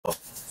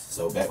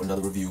back with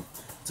another review.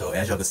 So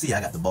as y'all can see,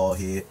 I got the bald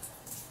head.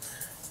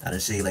 I done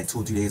shaved like 2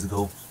 or 3 days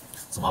ago.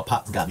 So my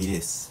pops got me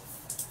this.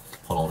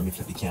 Hold on, let me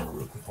flip the camera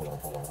real quick. Hold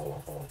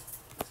on.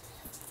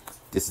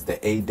 This is the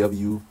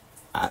AW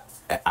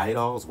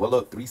Idols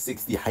Wellup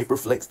 360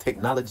 Hyperflex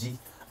Technology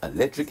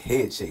Electric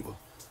Head Shaver.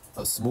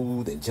 A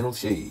smooth and gentle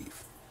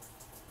shave.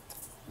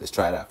 Let's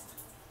try it out.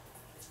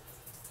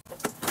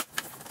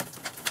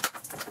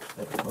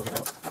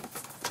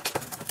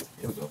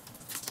 Here we go.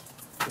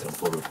 Get on the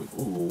floor real quick.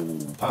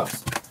 Ooh,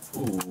 pops.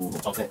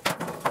 Ooh, okay.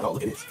 Oh,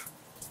 look at this.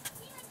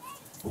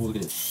 Ooh, look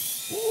at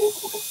this. Ooh.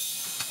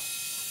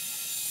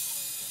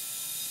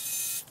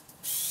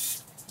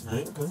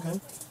 Alright, okay.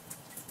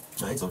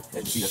 Alright, so as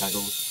you see, that's how it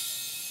goes.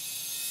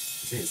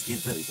 It says skin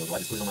friendly, so do I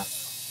just put it on my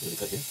little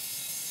cut here?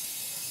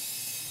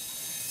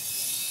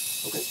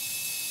 Okay.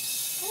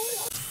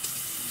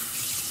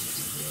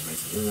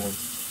 Nice and warm.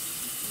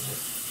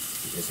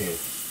 Get this head.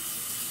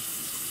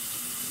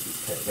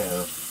 Pat it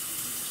down.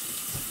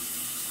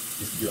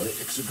 Just to get all that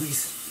extra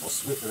grease or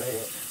sweat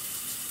rag.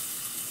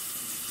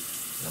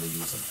 I'm gonna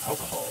use some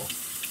alcohol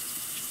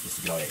just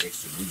to get all that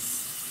extra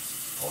grease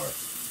or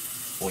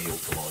oil.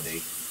 Come on,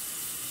 Dave.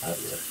 Out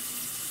of there.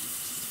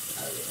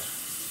 Out of there.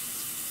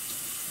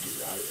 Get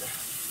it out of there.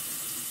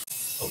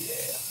 Oh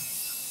yeah.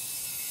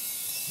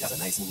 Got a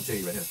nice smooth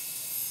shave right here.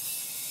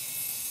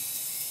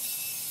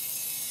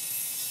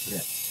 Look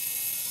at that.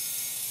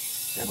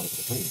 That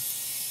motherfucker clean.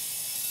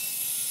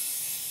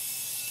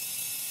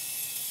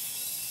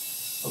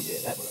 Oh yeah,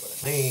 that motherfucker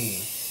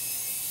clean.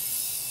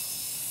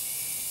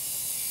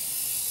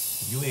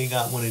 If you ain't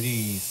got one of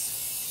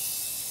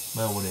these,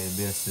 might want to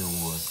invest in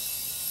one.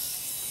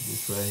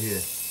 This right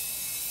here.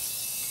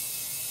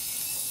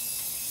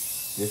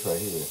 This right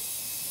here.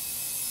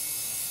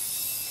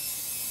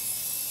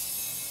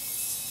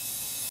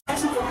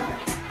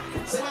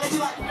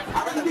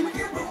 I'd rather be with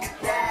you.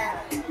 Yeah.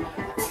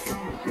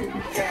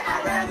 Yeah,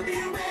 I'd rather be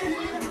with you.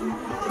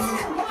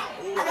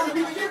 I'd rather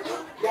be with you.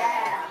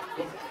 Yeah.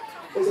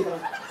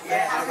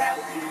 Yeah, I'd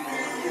rather be with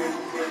you.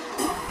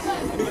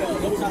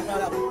 Double shot,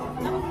 round up.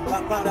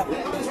 Round up.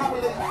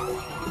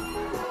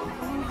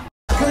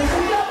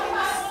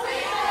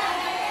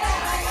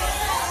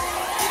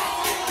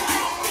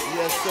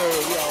 Yes, sir.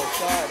 We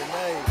outside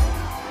tonight.